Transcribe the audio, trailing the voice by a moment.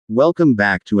Welcome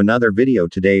back to another video.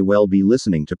 Today we'll be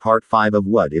listening to part 5 of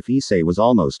What If Issei Was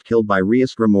Almost Killed by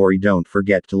Rias. Gremory. Don't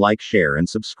forget to like, share and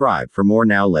subscribe for more.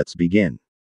 Now let's begin.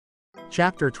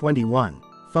 Chapter 21.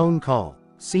 Phone Call.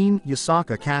 Scene,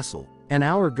 Yasaka Castle. An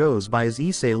hour goes by as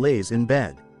Issei lays in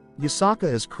bed.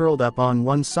 Yasaka is curled up on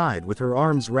one side with her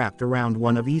arms wrapped around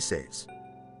one of Issei's.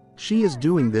 She is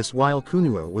doing this while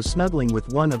Kunuo was snuggling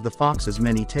with one of the fox's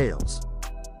many tails.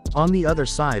 On the other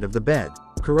side of the bed,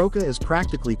 Kuroka is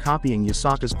practically copying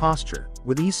Yasaka's posture,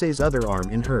 with Issei's other arm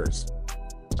in hers.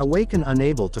 Awake and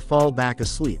unable to fall back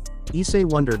asleep, Issei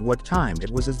wondered what time it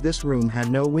was as this room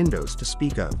had no windows to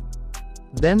speak of.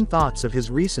 Then thoughts of his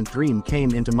recent dream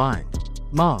came into mind.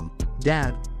 Mom,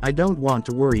 Dad, I don't want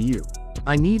to worry you.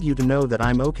 I need you to know that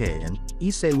I'm okay. And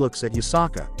Issei looks at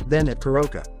Yasaka, then at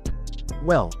Kuroka.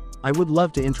 Well, I would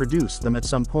love to introduce them at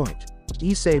some point.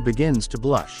 Issei begins to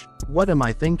blush. What am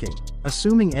I thinking?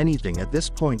 Assuming anything at this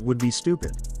point would be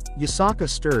stupid. Yasaka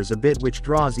stirs a bit, which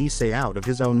draws Issei out of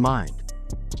his own mind.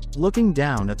 Looking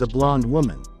down at the blonde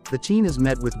woman, the teen is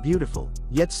met with beautiful,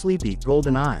 yet sleepy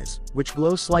golden eyes, which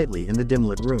glow slightly in the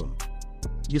dim-lit room.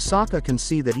 Yasaka can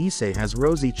see that Issei has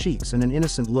rosy cheeks and an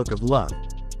innocent look of love.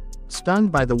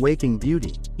 Stunned by the waking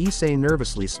beauty, Issei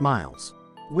nervously smiles.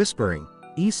 Whispering,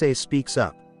 Issei speaks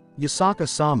up.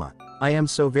 Yasaka-sama, I am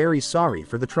so very sorry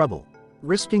for the trouble.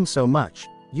 Risking so much,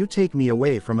 you take me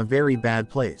away from a very bad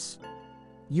place.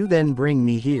 You then bring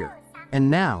me here. And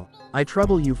now, I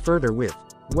trouble you further with,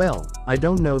 well, I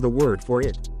don't know the word for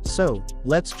it, so,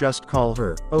 let's just call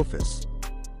her, Ophis.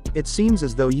 It seems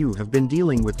as though you have been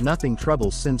dealing with nothing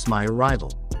trouble since my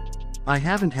arrival. I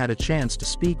haven't had a chance to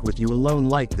speak with you alone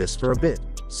like this for a bit,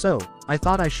 so, I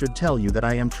thought I should tell you that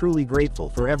I am truly grateful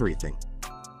for everything.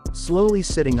 Slowly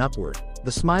sitting upward,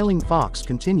 the smiling fox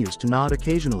continues to nod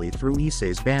occasionally through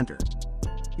Issei's banter.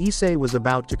 Issei was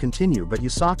about to continue, but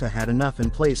Yasaka had enough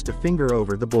in place to finger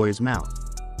over the boy's mouth.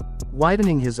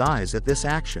 Widening his eyes at this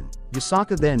action,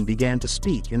 Yasaka then began to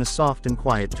speak in a soft and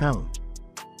quiet tone.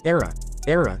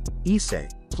 Issei,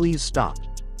 please stop.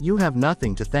 You have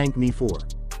nothing to thank me for.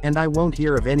 And I won't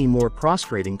hear of any more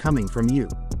prostrating coming from you.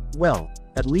 Well,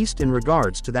 at least in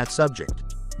regards to that subject.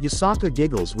 Yasaka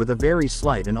giggles with a very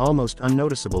slight and almost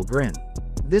unnoticeable grin.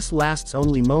 This lasts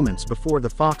only moments before the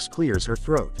fox clears her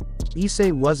throat.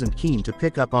 Issei wasn't keen to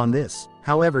pick up on this,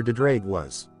 however Dedrague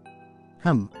was.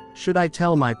 Should I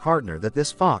tell my partner that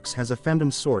this fox has a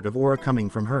femdom sort of aura coming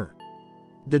from her?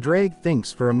 Dedrague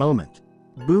thinks for a moment.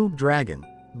 Boob dragon.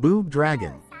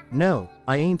 No,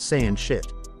 I ain't saying shit.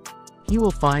 He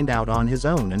will find out on his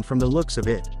own, and from the looks of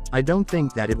it, I don't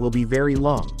think that it will be very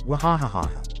long.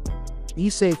 Wahahaha.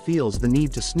 Issei feels the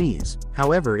need to sneeze,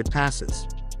 however it passes.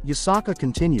 Yasaka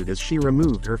continued as she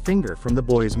removed her finger from the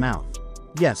boy's mouth.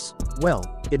 Yes, well,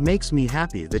 it makes me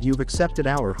happy that you've accepted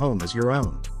our home as your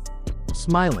own.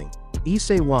 Smiling,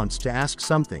 Issei wants to ask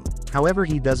something, however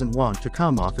he doesn't want to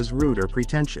come off as rude or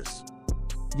pretentious.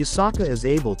 Yasaka is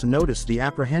able to notice the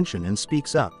apprehension and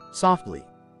speaks up, softly.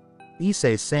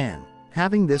 Issei-san.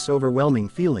 Having this overwhelming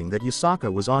feeling that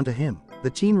Yasaka was onto him, the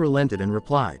teen relented and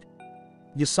replied.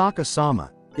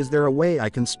 Yasaka-sama, is there a way I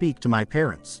can speak to my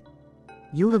parents?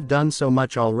 You have done so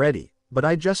much already, but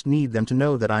I just need them to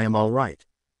know that I am alright.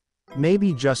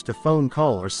 Maybe just a phone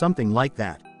call or something like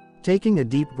that. Taking a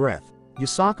deep breath,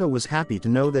 Yasaka was happy to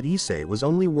know that Issei was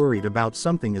only worried about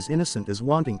something as innocent as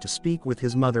wanting to speak with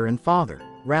his mother and father,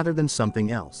 rather than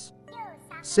something else.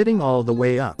 Sitting all the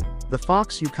way up, the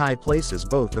fox Yukai places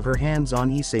both of her hands on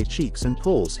Issei's cheeks and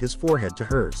pulls his forehead to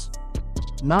hers.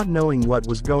 Not knowing what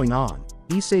was going on,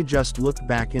 Issei just looked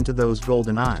back into those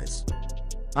golden eyes.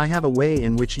 I have a way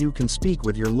in which you can speak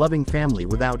with your loving family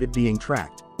without it being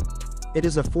tracked. It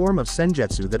is a form of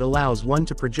senjutsu that allows one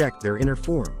to project their inner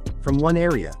form, from one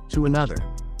area to another.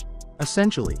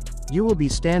 Essentially, you will be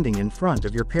standing in front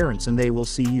of your parents and they will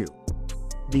see you.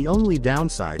 The only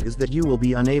downside is that you will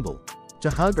be unable to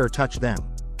hug or touch them.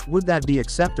 Would that be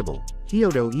acceptable,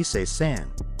 Hyodo Issei-san?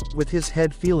 With his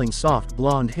head feeling soft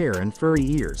blonde hair and furry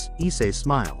ears, Issei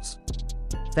smiles.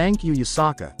 Thank you,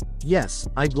 Yasaka. Yes,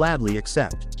 I gladly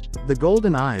accept. The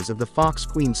golden eyes of the Fox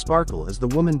Queen sparkle as the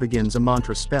woman begins a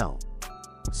mantra spell.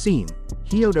 Scene,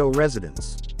 Hyodo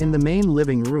residence. In the main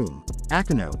living room,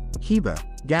 Akano, Kiba,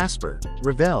 Gasper,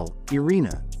 Ravel,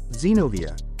 Irina,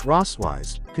 Zenobia,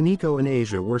 Rosswise, Kaneko and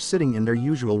Asia were sitting in their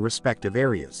usual respective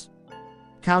areas.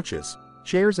 Couches,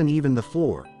 chairs and even the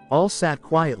floor, all sat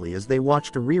quietly as they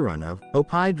watched a rerun of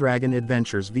Opie Dragon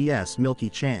Adventures vs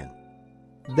Milky-chan.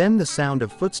 Then the sound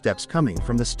of footsteps coming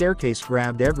from the staircase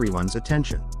grabbed everyone's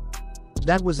attention.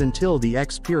 That was until the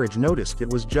ex-peerage noticed it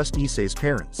was just Issei's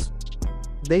parents.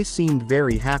 They seemed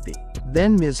very happy.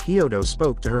 Then Ms. Hyodo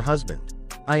spoke to her husband.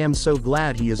 I am so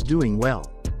glad he is doing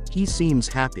well. He seems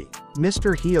happy.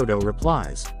 Mr. Hyodo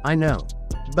replies, I know.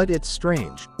 But it's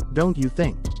strange, don't you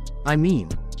think? I mean,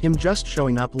 him just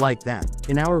showing up like that,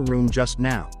 in our room just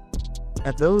now.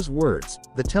 At those words,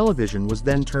 the television was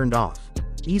then turned off.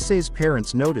 Issei's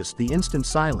parents noticed the instant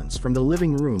silence from the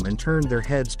living room and turned their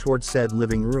heads toward said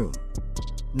living room.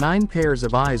 9 pairs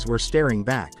of eyes were staring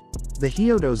back. The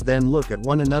Hyodos then look at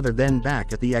one another, then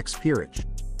back at the ex-peerage.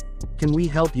 Can we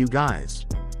help you guys?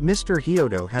 Mr.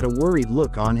 Hyodo had a worried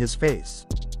look on his face.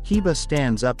 Kiba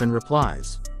stands up and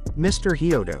replies. Mr.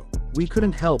 Hyodo, we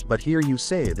couldn't help but hear you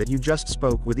say that you just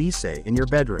spoke with Issei in your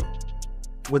bedroom.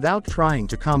 Without trying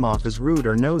to come off as rude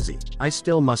or nosy, I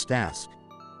still must ask.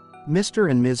 Mr.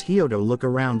 and Ms. Hyodo look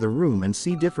around the room and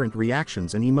see different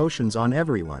reactions and emotions on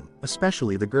everyone,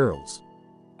 especially the girls.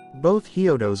 Both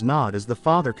Hyodos nod as the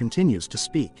father continues to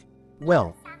speak.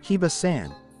 Well,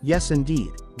 Kiba-san, yes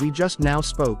indeed, we just now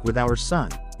spoke with our son,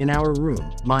 in our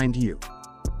room, mind you.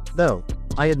 Though,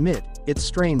 I admit, it's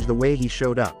strange the way he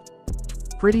showed up.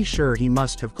 Pretty sure he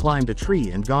must have climbed a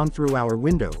tree and gone through our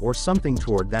window or something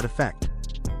toward that effect.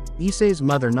 Issei's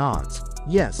mother nods.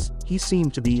 Yes, he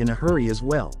seemed to be in a hurry as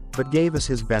well, but gave us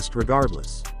his best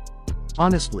regardless.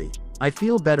 Honestly, I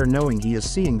feel better knowing he is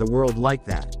seeing the world like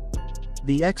that.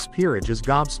 The ex-peerage is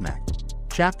gobsmacked.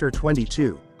 Chapter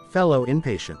 22, Fellow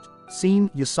Impatient. Scene,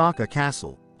 Yasaka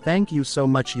Castle. Thank you so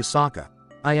much Yasaka.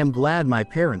 I am glad my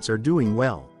parents are doing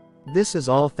well. This is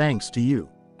all thanks to you.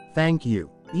 Thank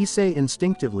you. Issei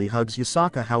instinctively hugs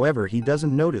Yasaka, however he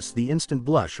doesn't notice the instant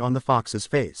blush on the fox's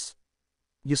face.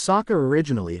 Yasaka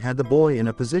originally had the boy in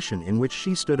a position in which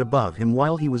she stood above him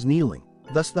while he was kneeling,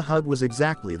 thus the hug was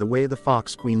exactly the way the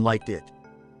fox queen liked it.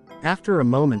 After a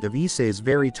moment of Issei's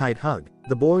very tight hug,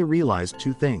 the boy realized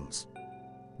 2 things.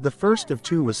 The first of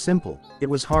 2 was simple, it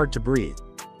was hard to breathe.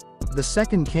 The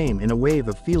second came in a wave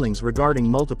of feelings regarding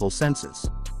multiple senses.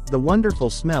 The wonderful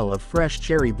smell of fresh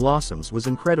cherry blossoms was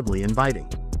incredibly inviting.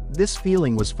 This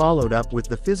feeling was followed up with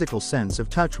the physical sense of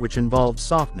touch which involved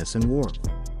softness and warmth.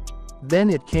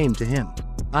 Then it came to him.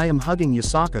 I am hugging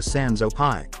Yasaka-san's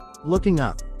opai. Looking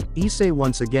up, Issei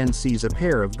once again sees a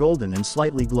pair of golden and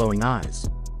slightly glowing eyes.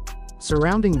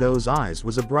 Surrounding those eyes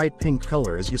was a bright pink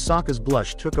color as Yasaka's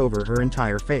blush took over her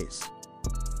entire face.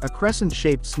 A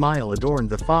crescent-shaped smile adorned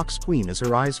the fox queen as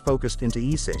her eyes focused into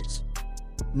Issei's.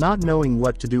 Not knowing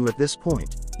what to do at this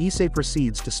point, Issei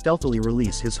proceeds to stealthily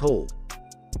release his hold.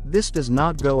 This does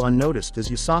not go unnoticed as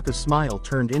Yasaka's smile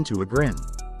turned into a grin.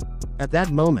 At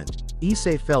that moment,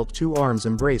 Issei felt 2 arms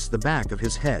embrace the back of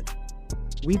his head.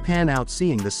 We pan out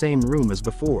seeing the same room as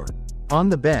before. On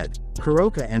the bed,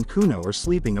 Kuroka and Kuno are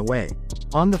sleeping away.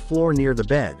 On the floor near the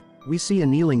bed, we see a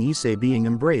kneeling Issei being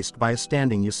embraced by a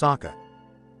standing Yasaka.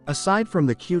 Aside from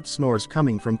the cute snores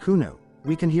coming from Kuno,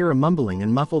 we can hear a mumbling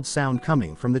and muffled sound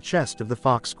coming from the chest of the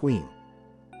fox queen.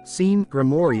 Scene,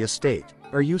 Gremory Estate.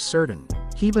 Are you certain?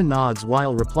 Kiba nods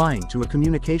while replying to a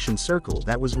communication circle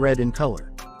that was red in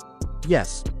color.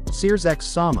 Yes,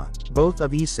 Sears-sama, both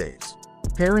of Issei's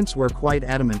parents were quite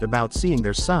adamant about seeing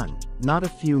their son, not a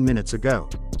few minutes ago.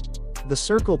 The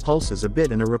circle pulses a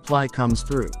bit and a reply comes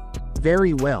through.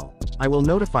 Very well, I will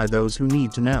notify those who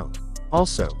need to know.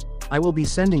 Also, I will be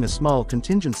sending a small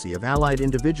contingency of allied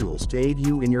individuals to aid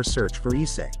you in your search for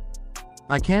Issei.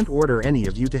 I can't order any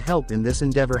of you to help in this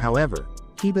endeavor, however,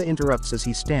 Kiba interrupts as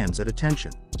he stands at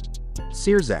attention.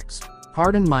 Sears,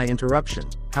 pardon my interruption,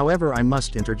 however I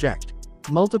must interject.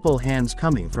 Multiple hands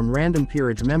coming from random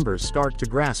peerage members start to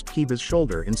grasp Kiba's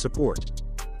shoulder in support.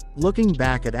 Looking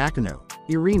back at Akino,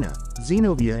 Irina,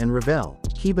 Zenobia and Ravel,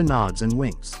 Kiba nods and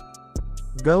winks.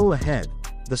 Go ahead.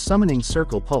 The summoning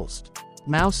circle pulsed.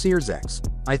 Mao Sears,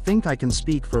 I think I can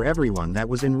speak for everyone that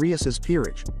was in Rias's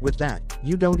peerage. With that,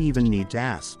 you don't even need to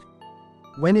ask.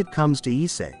 When it comes to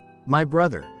Issei, my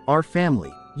brother, our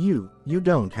family, you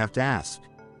don't have to ask.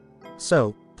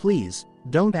 So, please,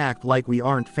 don't act like we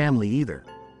aren't family either.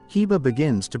 Kiba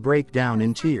begins to break down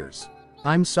in tears.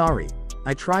 I'm sorry.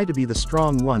 I try to be the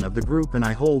strong one of the group and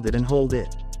I hold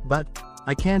it. But,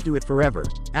 I can't do it forever.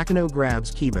 Akino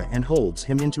grabs Kiba and holds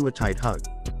him into a tight hug.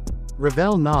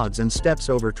 Ravel nods and steps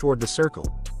over toward the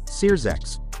circle.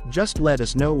 Sears, just let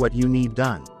us know what you need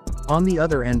done. On the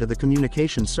other end of the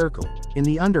communication circle, in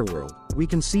the underworld, we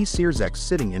can see Sears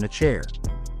sitting in a chair.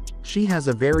 She has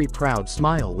a very proud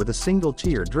smile with a single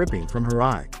tear dripping from her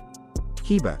eye.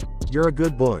 Kiba, you're a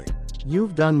good boy.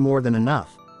 You've done more than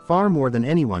enough, far more than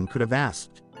anyone could have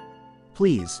asked.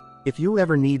 Please, if you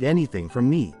ever need anything from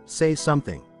me, say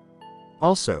something.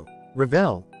 Also,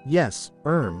 Ravel, yes,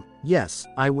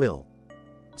 I will.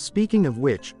 Speaking of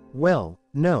which, well,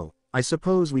 no, I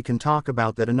suppose we can talk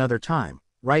about that another time.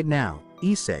 Right now,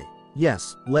 Issei,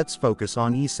 Yes, let's focus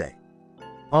on Issei.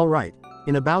 Alright,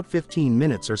 in about 15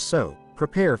 minutes or so,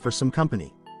 prepare for some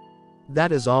company.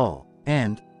 That is all,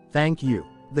 and, thank you.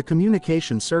 The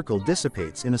communication circle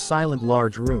dissipates in a silent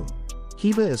large room.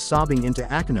 Hiba is sobbing into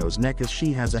Akino's neck as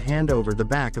she has a hand over the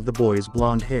back of the boy's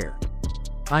blonde hair.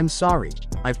 I'm sorry,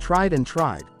 I've tried and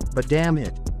tried, but damn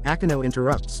it, Akino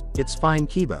interrupts, it's fine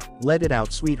Kiba, let it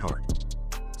out sweetheart.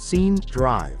 Scene,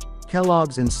 Drive.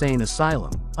 Kellogg's Insane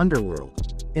Asylum,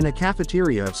 Underworld. In a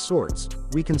cafeteria of sorts,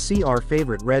 we can see our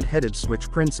favorite red-headed switch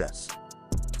princess.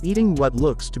 Eating what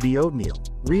looks to be oatmeal,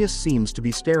 Rias seems to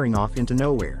be staring off into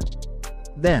nowhere.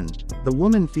 Then, the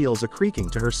woman feels a creaking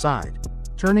to her side.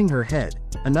 Turning her head,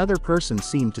 another person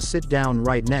seemed to sit down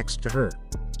right next to her.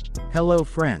 Hello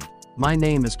friend, my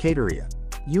name is Kateria.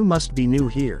 You must be new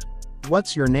here.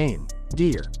 What's your name,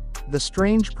 dear? The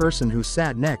strange person who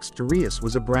sat next to Rias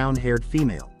was a brown-haired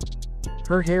female.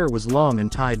 Her hair was long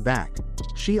and tied back.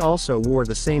 She also wore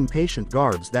the same patient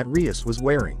garbs that Rias was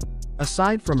wearing.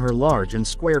 Aside from her large and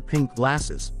square pink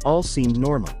glasses, all seemed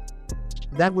normal.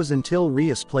 That was until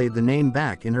Rias played the name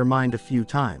back in her mind a few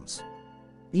times.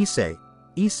 Issei,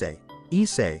 Issei,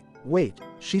 Issei, wait,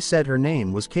 she said her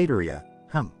name was Kateria,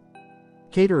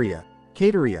 Kateria,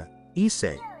 Kateria,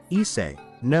 Issei, Issei,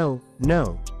 no,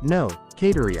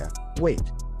 Kateria, wait.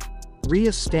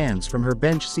 Rias stands from her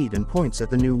bench seat and points at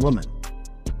the new woman.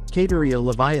 Kateria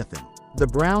Leviathan. The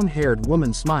brown-haired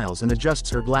woman smiles and adjusts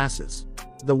her glasses.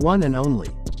 The one and only,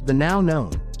 the now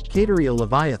known, Kateria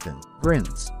Leviathan,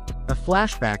 grins. A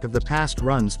flashback of the past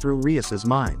runs through Rias's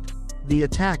mind. The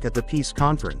attack at the peace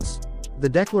conference. The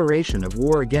declaration of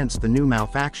war against the new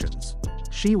malfactions.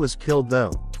 She was killed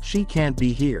though, she can't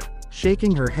be here.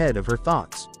 Shaking her head of her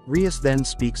thoughts, Rias then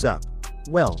speaks up.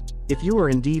 Well, if you are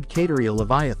indeed Kateria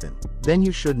Leviathan, then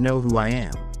you should know who I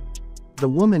am. The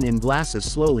woman in glasses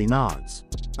slowly nods.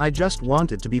 I just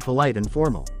wanted to be polite and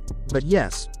formal. But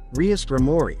yes, Rias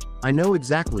Gremory, I know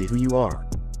exactly who you are.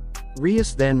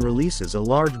 Rias then releases a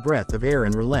large breath of air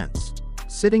and relents.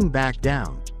 Sitting back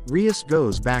down, Rias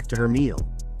goes back to her meal.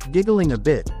 Giggling a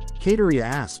bit, Kateria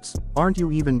asks, aren't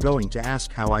you even going to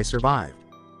ask how I survived?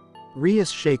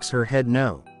 Rias shakes her head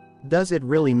no. Does it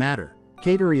really matter?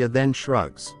 Kateria then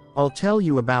shrugs. I'll tell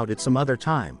you about it some other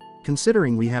time,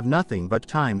 considering we have nothing but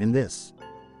time in this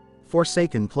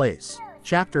forsaken place.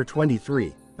 Chapter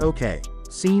 23. Okay.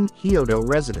 Scene, Hyodo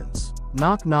residence.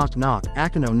 Knock knock knock.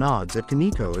 Akino nods at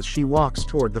Kaneko as she walks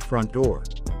toward the front door.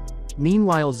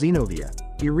 Meanwhile Zenobia,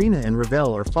 Irina and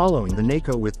Ravel are following the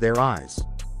Neko with their eyes.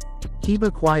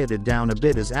 Hiba quieted down a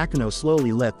bit as Akino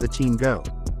slowly let the team go.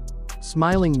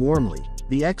 Smiling warmly,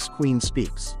 the ex-queen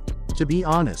speaks. To be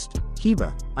honest,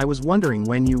 Hiba, I was wondering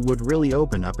when you would really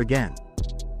open up again.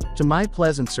 To my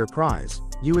pleasant surprise,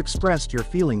 you expressed your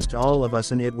feelings to all of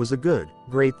us and it was a good,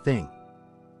 great thing.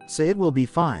 So it will be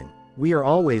fine, we are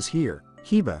always here,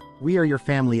 Hiba, we are your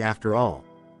family after all.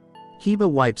 Hiba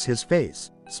wipes his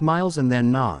face, smiles and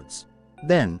then nods.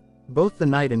 Then, both the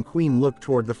knight and queen look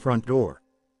toward the front door.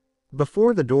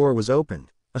 Before the door was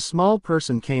opened, a small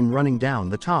person came running down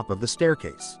the top of the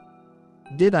staircase.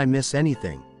 Did I miss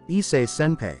anything? Issei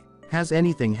senpai, has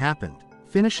anything happened?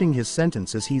 Finishing his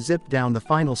sentence as he zipped down the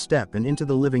final step and into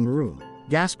the living room,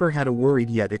 Gasper had a worried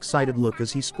yet excited look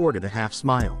as he sported a half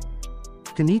smile.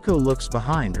 Kaneko looks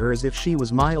behind her as if she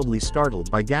was mildly startled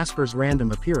by Gasper's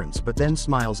random appearance but then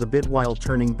smiles a bit while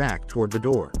turning back toward the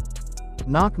door.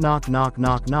 Knock knock knock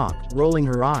knock knock, rolling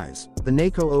her eyes, the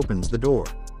Neko opens the door.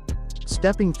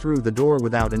 Stepping through the door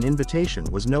without an invitation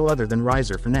was no other than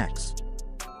Riser Phoenix.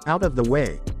 Out of the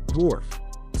way, dwarf.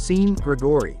 Scene,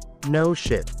 Gregory. No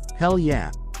shit. Hell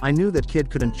yeah, I knew that kid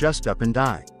couldn't just up and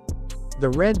die. The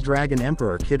Red Dragon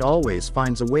Emperor kid always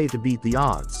finds a way to beat the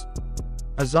odds.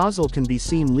 Azazel can be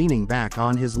seen leaning back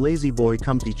on his lazy boy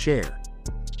comfy chair.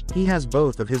 He has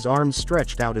both of his arms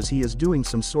stretched out as he is doing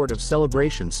some sort of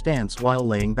celebration stance while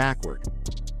laying backward.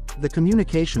 The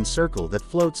communication circle that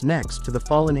floats next to the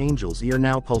fallen angel's ear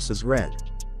now pulses red.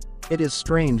 It is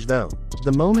strange though,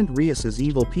 the moment Rias's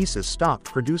evil pieces stopped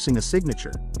producing a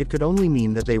signature, it could only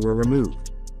mean that they were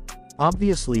removed.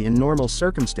 Obviously in normal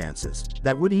circumstances,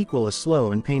 that would equal a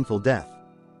slow and painful death.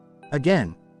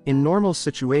 Again, in normal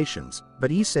situations, but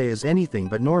Issei is anything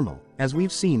but normal, as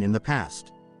we've seen in the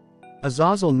past.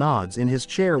 Azazel nods in his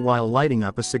chair while lighting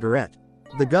up a cigarette.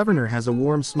 The governor has a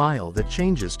warm smile that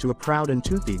changes to a proud and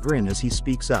toothy grin as he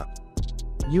speaks up.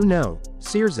 You know,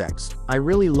 Searzex, I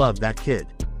really love that kid.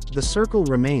 The circle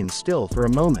remains still for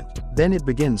a moment, then it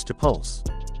begins to pulse.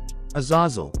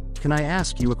 Azazel, can I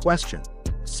ask you a question?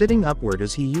 Sitting upward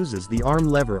as he uses the arm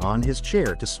lever on his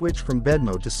chair to switch from bed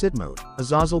mode to sit mode,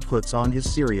 Azazel puts on his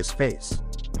serious face.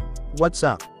 What's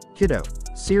up, kiddo?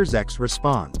 Sears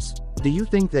responds. Do you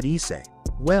think that Issei?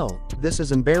 Well, this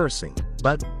is embarrassing,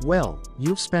 but, well,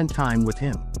 you've spent time with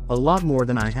him. A lot more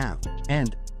than I have.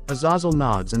 And, Azazel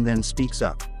nods and then speaks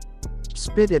up.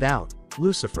 Spit it out,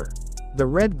 Lucifer. The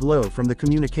red glow from the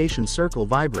communication circle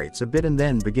vibrates a bit and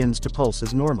then begins to pulse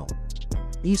as normal.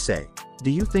 Issei,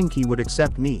 do you think he would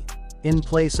accept me? In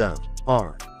place of,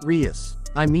 Rias.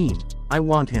 I mean, I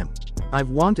want him. I've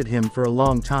wanted him for a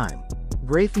long time.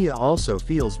 Graphia also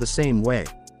feels the same way.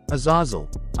 Azazel,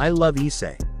 I love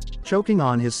Issei. Choking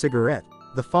on his cigarette,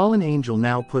 the fallen angel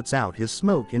now puts out his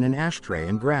smoke in an ashtray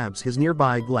and grabs his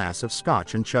nearby glass of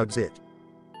scotch and chugs it.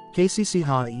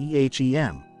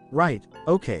 KCCHA Right,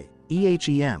 okay,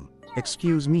 EHEM,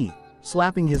 excuse me.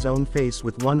 Slapping his own face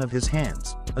with one of his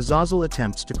hands, Azazel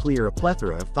attempts to clear a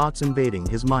plethora of thoughts invading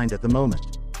his mind at the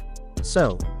moment.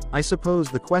 So, I suppose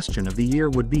the question of the year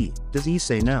would be, does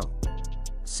Issei know?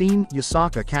 Scene,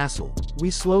 Yasaka Castle. We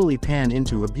slowly pan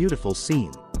into a beautiful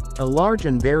scene. A large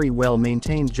and very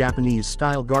well-maintained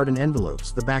Japanese-style garden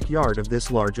envelopes the backyard of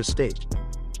this large estate.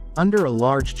 Under a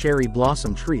large cherry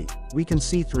blossom tree, we can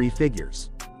see 3 figures.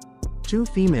 2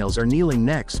 females are kneeling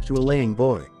next to a laying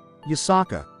boy.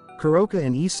 Yasaka, Kuroka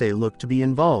and Issei look to be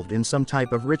involved in some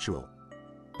type of ritual.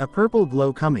 A purple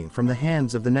glow coming from the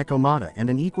hands of the Nekomata and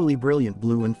an equally brilliant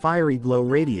blue and fiery glow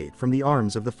radiate from the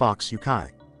arms of the fox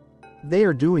Yukai. They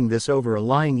are doing this over a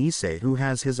lying Issei who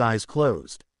has his eyes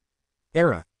closed.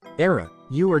 Era,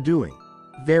 you are doing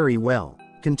very well.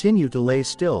 Continue to lay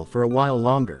still for a while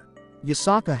longer.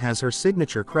 Yasaka has her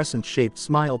signature crescent-shaped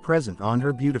smile present on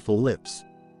her beautiful lips.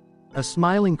 A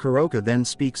smiling Kuroka then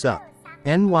speaks up.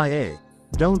 NYA,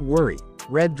 don't worry,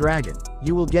 Red Dragon,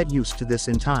 you will get used to this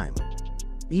in time.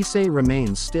 Issei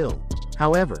remains still.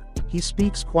 However, he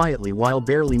speaks quietly while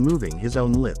barely moving his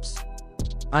own lips.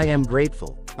 I am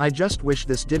grateful. I just wish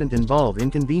this didn't involve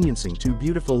inconveniencing 2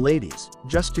 beautiful ladies,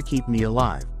 just to keep me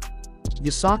alive.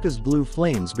 Yasaka's blue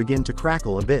flames begin to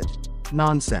crackle a bit.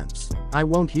 Nonsense. I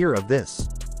won't hear of this.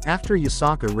 After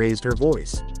Yasaka raised her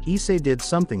voice, Issei did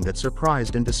something that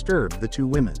surprised and disturbed the 2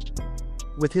 women.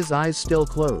 With his eyes still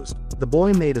closed, the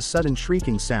boy made a sudden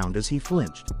shrieking sound as he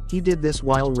flinched. He did this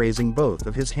while raising both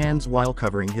of his hands while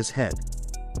covering his head.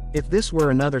 If this were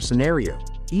another scenario,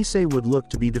 Issei would look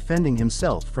to be defending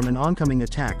himself from an oncoming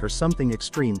attack or something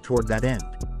extreme toward that end.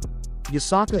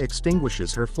 Yasaka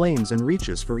extinguishes her flames and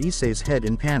reaches for Issei's head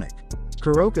in panic.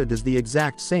 Kuroka does the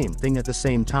exact same thing at the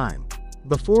same time.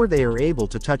 Before they are able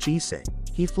to touch Issei,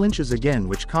 he flinches again,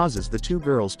 which causes the 2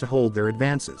 girls to hold their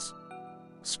advances.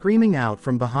 Screaming out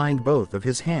from behind both of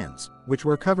his hands, which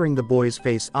were covering the boy's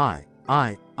face, I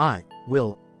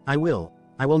will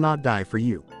not die for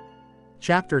you.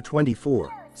 Chapter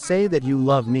 24. Say that you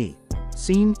love me.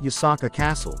 Scene, Yasaka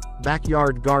Castle,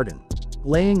 backyard garden.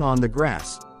 Laying on the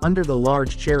grass, under the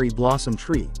large cherry blossom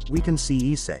tree, we can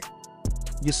see Issei.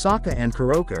 Yasaka and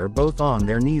Kuroka are both on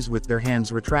their knees with their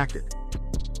hands retracted.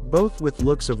 Both with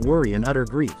looks of worry and utter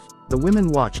grief, the women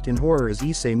watched in horror as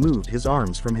Issei moved his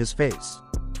arms from his face.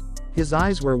 His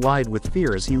eyes were wide with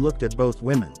fear as he looked at both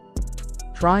women.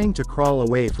 Trying to crawl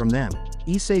away from them,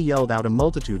 Issei yelled out a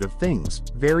multitude of things,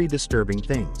 very disturbing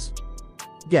things.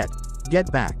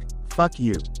 Get back. Fuck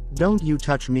you. Don't you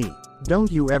touch me. Don't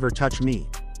you ever touch me.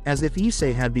 As if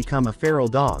Issei had become a feral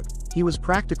dog, he was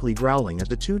practically growling at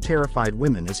the 2 terrified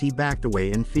women as he backed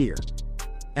away in fear.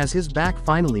 As his back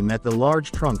finally met the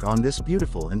large trunk on this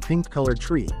beautiful and pink-colored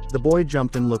tree, the boy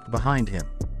jumped and looked behind him.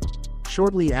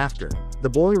 Shortly after, the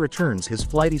boy returns his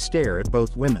flighty stare at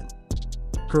both women.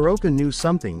 Kuroka knew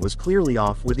something was clearly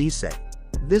off with Issei.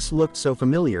 This looked so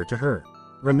familiar to her.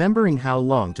 Remembering how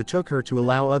long it took her to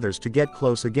allow others to get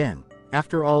close again,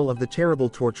 after all of the terrible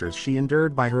tortures she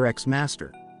endured by her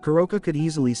ex-master, Kuroka could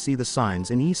easily see the signs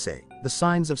in Issei, the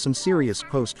signs of some serious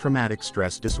post-traumatic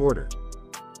stress disorder.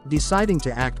 Deciding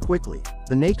to act quickly,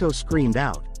 the Neko screamed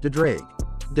out,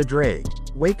 Dedrag,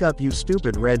 wake up you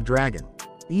stupid red dragon.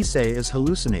 Issei is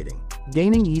hallucinating.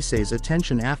 Gaining Issei's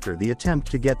attention after the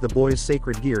attempt to get the boy's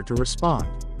sacred gear to respond,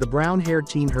 the brown-haired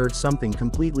teen heard something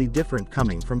completely different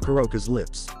coming from Kuroka's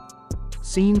lips.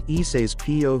 Scene, Issei's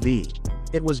POV.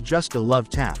 It was just a love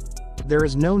tap. There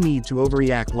is no need to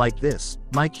overreact like this,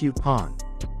 my cute pawn.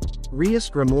 Rias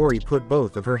Gremory put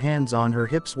both of her hands on her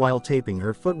hips while taping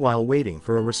her foot while waiting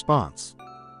for a response.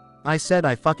 I said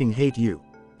I fucking hate you.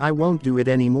 I won't do it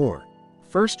anymore.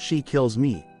 First she kills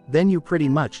me, then you pretty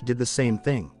much did the same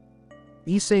thing.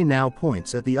 Issei now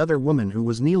points at the other woman who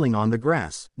was kneeling on the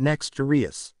grass, next to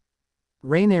Rias.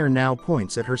 Rainier now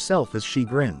points at herself as she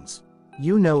grins.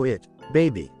 You know it,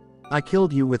 baby. I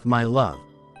killed you with my love.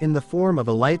 In the form of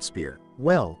a light spear,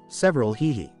 well, several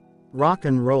hee. Rock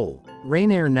and roll.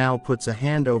 Rainier now puts a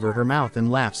hand over her mouth and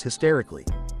laughs hysterically.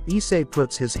 Issei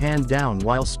puts his hand down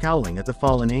while scowling at the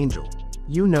fallen angel.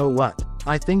 You know what?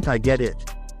 I think I get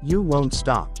it. You won't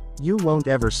stop. You won't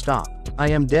ever stop.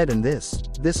 I am dead and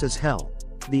this is hell.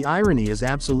 The irony is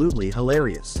absolutely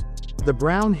hilarious. The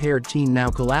brown-haired teen now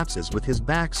collapses with his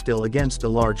back still against a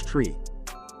large tree.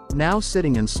 Now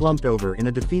sitting and slumped over in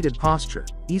a defeated posture,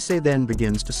 Issei then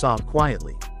begins to sob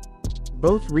quietly.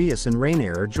 Both Rias and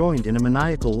Rainier are joined in a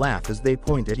maniacal laugh as they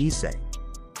point at Issei.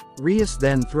 Rias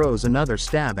then throws another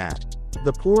stab at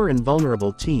the poor and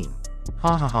vulnerable teen.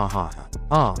 Ha ha ha ha ha.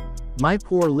 Ah, my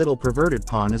poor little perverted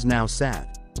pawn is now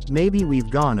sad. Maybe we've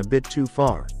gone a bit too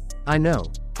far. I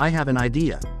know, I have an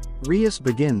idea. Rias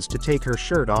begins to take her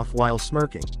shirt off while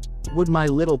smirking. Would my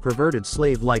little perverted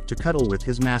slave like to cuddle with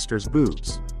his master's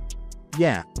boobs?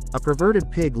 Yeah, a perverted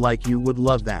pig like you would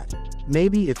love that.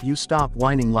 Maybe if you stop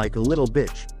whining like a little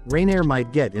bitch, Rainier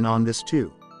might get in on this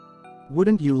too.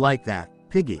 Wouldn't you like that,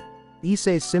 piggy?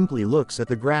 Issei simply looks at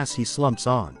the grass he slumps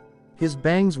on. His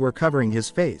bangs were covering his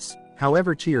face,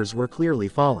 however tears were clearly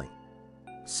falling.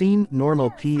 Scene, normal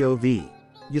POV.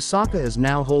 Yasaka is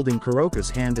now holding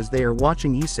Kuroka's hand as they are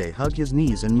watching Issei hug his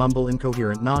knees and mumble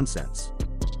incoherent nonsense.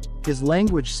 His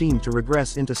language seemed to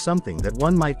regress into something that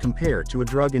one might compare to a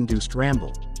drug-induced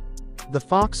ramble. The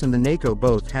fox and the Neko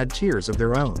both had tears of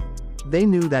their own. They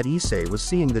knew that Issei was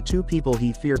seeing the two people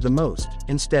he feared the most,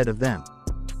 instead of them.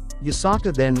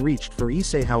 Yasaka then reached for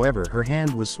Issei, however her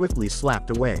hand was swiftly slapped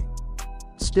away.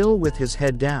 Still with his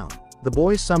head down, the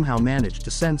boy somehow managed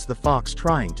to sense the fox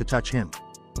trying to touch him.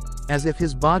 As if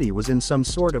his body was in some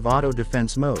sort of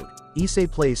auto-defense mode,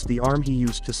 Issei placed the arm he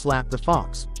used to slap the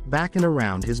fox back and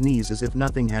around his knees as if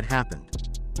nothing had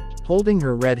happened. Holding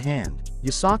her red hand,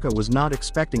 Yasaka was not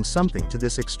expecting something to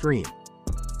this extreme.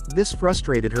 This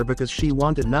frustrated her because she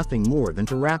wanted nothing more than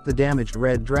to wrap the damaged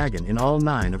red dragon in all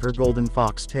 9 of her golden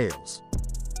fox tails.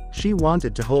 She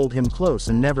wanted to hold him close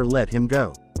and never let him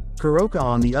go. Kuroka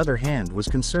on the other hand was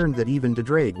concerned that even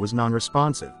Dedrague was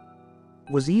non-responsive.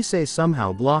 Was Issei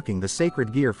somehow blocking the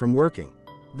sacred gear from working?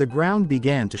 The ground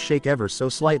began to shake ever so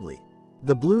slightly.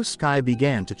 The blue sky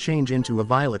began to change into a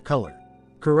violet color.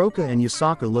 Kuroka and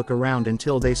Yasaka look around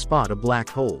until they spot a black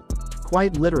hole.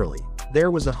 Quite literally, there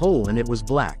was a hole and it was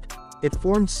black. It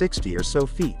formed 60 or so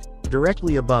feet,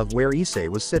 directly above where Issei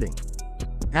was sitting.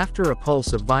 After a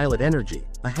pulse of violet energy,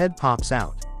 a head pops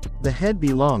out. The head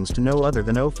belongs to no other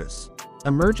than Ophis.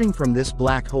 Emerging from this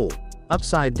black hole,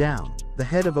 upside down, the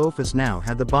head of Ophis now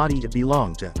had the body it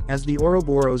belonged to, as the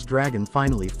Ouroboros dragon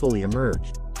finally fully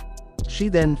emerged. She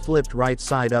then flipped right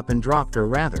side up and dropped, or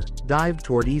rather, dived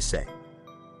toward Issei.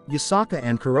 Yasaka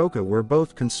and Kuroka were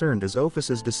both concerned as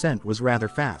Ophis's descent was rather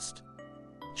fast.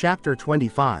 Chapter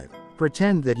 25.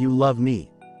 Pretend that you love me.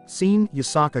 Scene,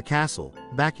 Yasaka Castle,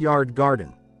 backyard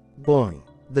garden. Boing.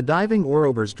 The diving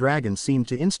Ouroboros dragon seemed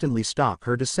to instantly stop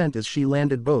her descent as she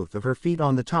landed both of her feet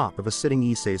on the top of a sitting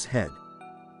Issei's head.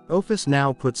 Ophis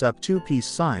now puts up 2 peace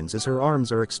signs as her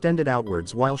arms are extended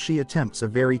outwards while she attempts a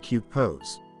very cute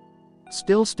pose.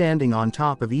 Still standing on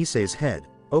top of Issei's head,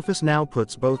 Ophis now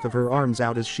puts both of her arms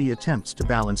out as she attempts to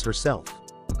balance herself.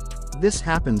 This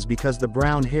happens because the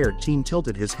brown-haired teen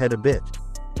tilted his head a bit.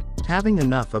 Having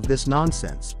enough of this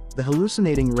nonsense, the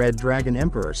hallucinating red dragon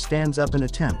emperor stands up and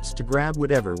attempts to grab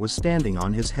whatever was standing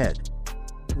on his head.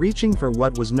 Reaching for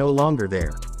what was no longer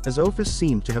there, as Ophis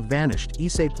seemed to have vanished,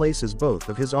 Issei places both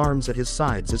of his arms at his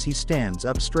sides as he stands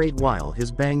up straight while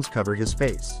his bangs cover his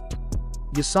face.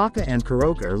 Yasaka and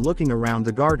Kuroka are looking around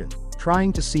the garden,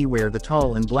 trying to see where the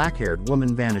tall and black-haired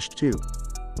woman vanished to.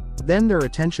 Then their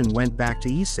attention went back to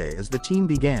Issei as the teen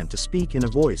began to speak in a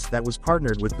voice that was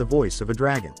partnered with the voice of a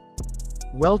dragon.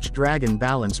 Welch dragon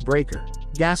balance breaker.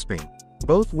 Gasping,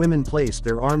 both women placed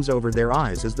their arms over their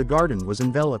eyes as the garden was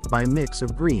enveloped by a mix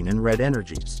of green and red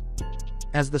energies.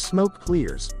 As the smoke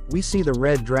clears, we see the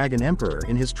red dragon emperor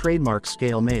in his trademark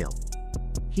scale mail.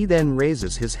 He then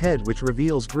raises his head, which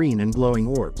reveals green and glowing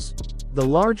orbs. The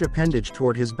large appendage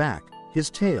toward his back, his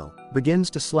tail, begins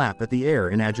to slap at the air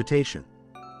in agitation.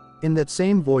 In that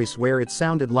same voice where it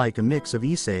sounded like a mix of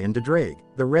Issei and Dedrague,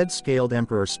 the red-scaled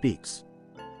emperor speaks.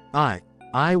 I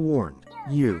warned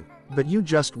you, but you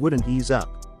just wouldn't ease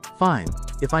up. Fine,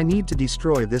 if I need to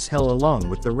destroy this hell along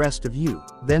with the rest of you,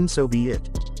 then so be it.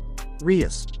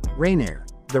 Rias, Rainier.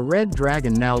 The red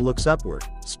dragon now looks upward,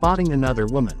 spotting another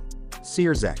woman.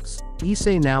 Searsex.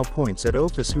 Issei now points at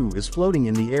Ophis, who is floating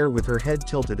in the air with her head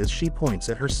tilted as she points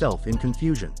at herself in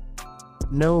confusion.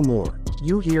 No more.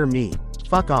 You hear me?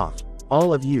 Fuck off.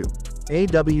 All of you.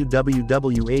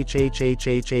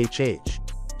 AWWWHHHHHH.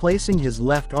 Placing his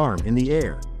left arm in the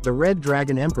air, the red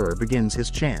dragon emperor begins his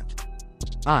chant.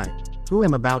 I, who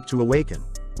am about to awaken.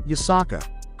 Yasaka,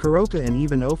 Kuroka and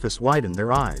even Ophis widen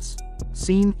their eyes.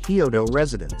 Scene, Hyodo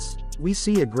residence. We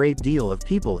see a great deal of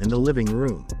people in the living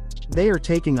room. They are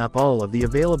taking up all of the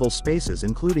available spaces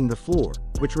including the floor,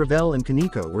 which Ravel and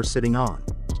Kaneko were sitting on.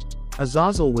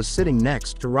 Azazel was sitting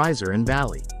next to Riser and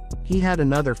Valley. He had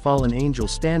another fallen angel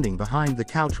standing behind the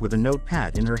couch with a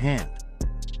notepad in her hand.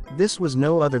 This was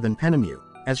no other than Penemu,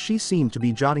 as she seemed to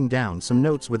be jotting down some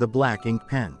notes with a black ink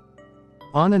pen.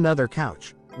 On another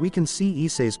couch, we can see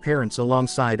Issei's parents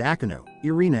alongside Akano,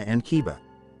 Irina and Kiba.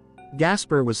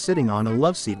 Gasper was sitting on a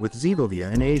love seat with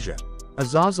Zivovia and Asia.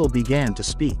 Azazel began to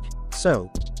speak.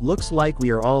 So, looks like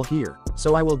we are all here,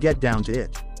 so I will get down to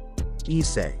it.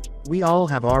 Issei, we all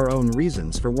have our own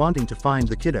reasons for wanting to find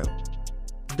the kiddo.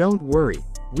 Don't worry,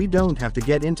 we don't have to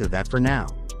get into that for now.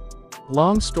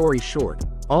 Long story short,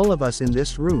 all of us in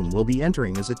this room will be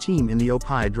entering as a team in the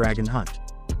Opai Dragon Hunt.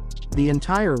 The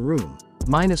entire room,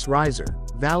 minus Riser,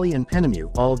 Valley and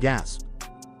Penemu, all gasp.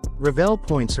 Ravel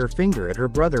points her finger at her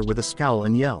brother with a scowl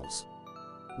and yells.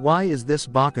 Why is this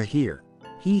baka here?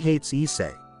 He hates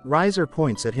Issei. Riser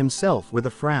points at himself with a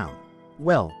frown.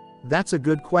 Well, that's a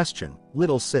good question,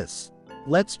 little sis.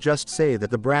 Let's just say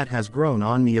that the brat has grown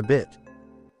on me a bit.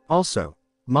 Also,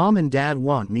 Mom and Dad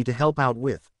want me to help out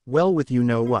with, well, with you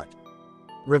know what.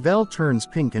 Ravel turns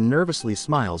pink and nervously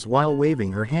smiles while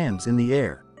waving her hands in the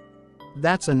air.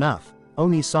 That's enough,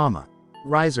 Oni-sama.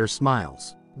 Riser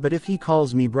smiles. But if he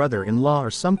calls me brother-in-law or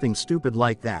something stupid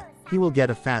like that, he will get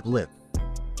a fat lip.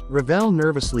 Ravel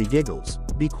nervously giggles.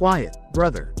 Be quiet,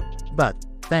 brother. But,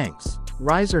 thanks.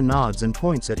 Riser nods and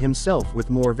points at himself with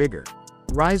more vigor.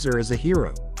 Riser is a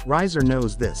hero. Riser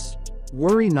knows this.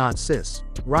 Worry not, sis.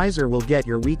 Riser will get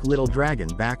your weak little dragon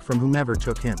back from whomever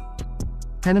took him.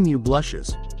 Penemu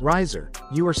blushes. Riser,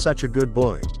 you are such a good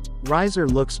boy. Riser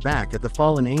looks back at the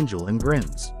fallen angel and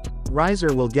grins.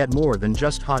 Riser will get more than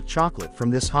just hot chocolate from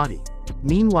this hottie.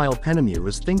 Meanwhile, Penemu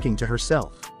is thinking to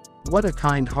herself. What a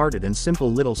kind-hearted and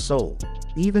simple little soul.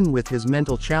 Even with his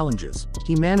mental challenges,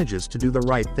 he manages to do the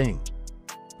right thing.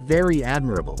 Very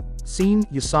admirable. Scene,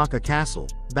 Yasaka Castle,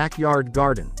 backyard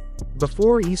garden.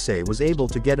 Before Issei was able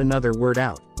to get another word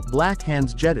out, black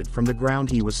hands jetted from the ground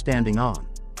he was standing on.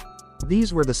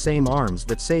 These were the same arms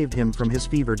that saved him from his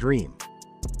fever dream.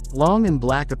 Long and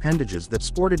black appendages that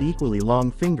sported equally long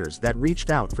fingers that reached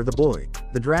out for the boy.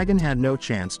 The dragon had no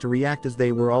chance to react as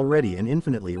they were already and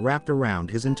infinitely wrapped around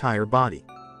his entire body.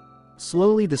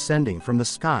 Slowly descending from the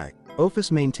sky,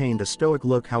 Ophis maintained a stoic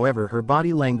look, however her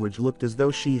body language looked as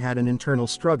though she had an internal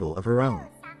struggle of her own.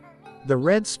 The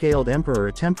red-scaled emperor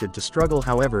attempted to struggle,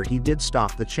 however he did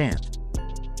stop the chant.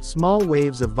 Small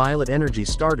waves of violet energy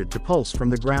started to pulse from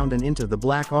the ground and into the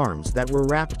black arms that were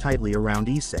wrapped tightly around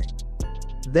Issei.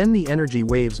 Then the energy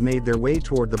waves made their way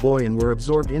toward the boy and were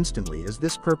absorbed instantly as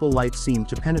this purple light seemed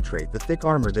to penetrate the thick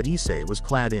armor that Issei was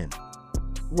clad in.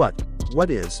 What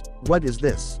is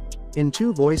this? In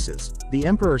two voices, the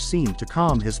emperor seemed to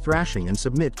calm his thrashing and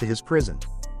submit to his prison.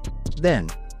 Then,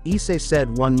 Issei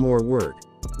said one more word.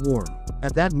 Warm.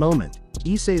 At that moment,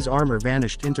 Issei's armor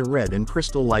vanished into red and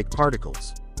crystal-like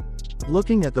particles.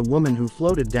 Looking at the woman who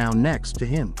floated down next to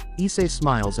him, Issei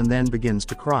smiles and then begins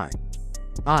to cry.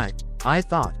 I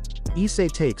thought.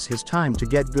 Issei takes his time to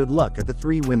get good luck at the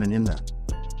three women in the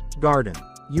garden.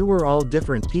 You were all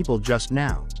different people just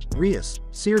now. Rias,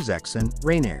 Searzex and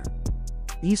Rainier.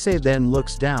 Issei then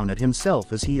looks down at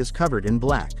himself as he is covered in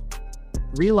black.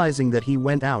 Realizing that he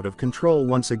went out of control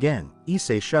once again,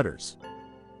 Issei shudders.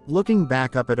 Looking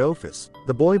back up at Ophis,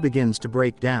 the boy begins to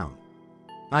break down.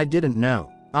 I didn't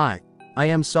know. I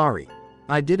am sorry.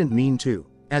 I didn't mean to.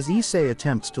 As Issei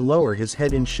attempts to lower his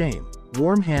head in shame,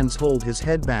 warm hands hold his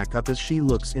head back up as she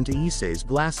looks into Issei's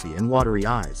glassy and watery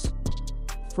eyes.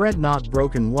 Fret not,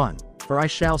 broken one, for I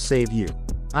shall save you.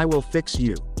 I will fix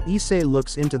you. Issei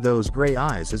looks into those gray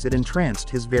eyes as it entranced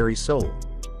his very soul.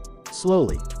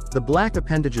 Slowly, the black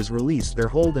appendages release their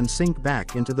hold and sink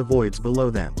back into the voids below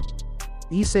them.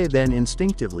 Issei then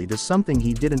instinctively does something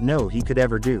he didn't know he could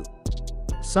ever do.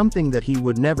 Something that he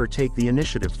would never take the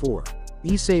initiative for.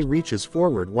 Issei reaches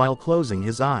forward while closing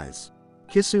his eyes.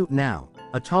 Kissu now.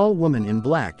 A tall woman in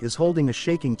black is holding a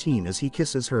shaking teen as he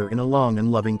kisses her in a long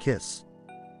and loving kiss.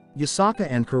 Yasaka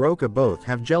and Kuroka both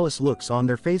have jealous looks on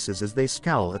their faces as they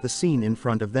scowl at the scene in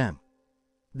front of them.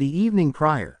 The evening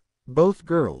prior, both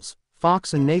girls,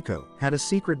 Fox and Neko, had a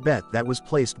secret bet that was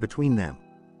placed between them.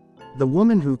 The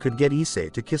woman who could get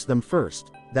Issei to kiss them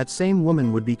first, that same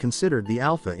woman would be considered the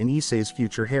alpha in Issei's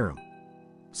future harem.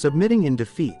 Submitting in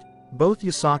defeat, both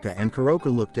Yasaka and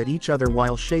Kuroka looked at each other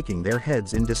while shaking their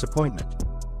heads in disappointment.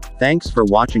 Thanks for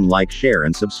watching. Like, share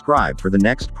and subscribe for the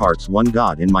next parts. One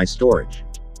God in my storage.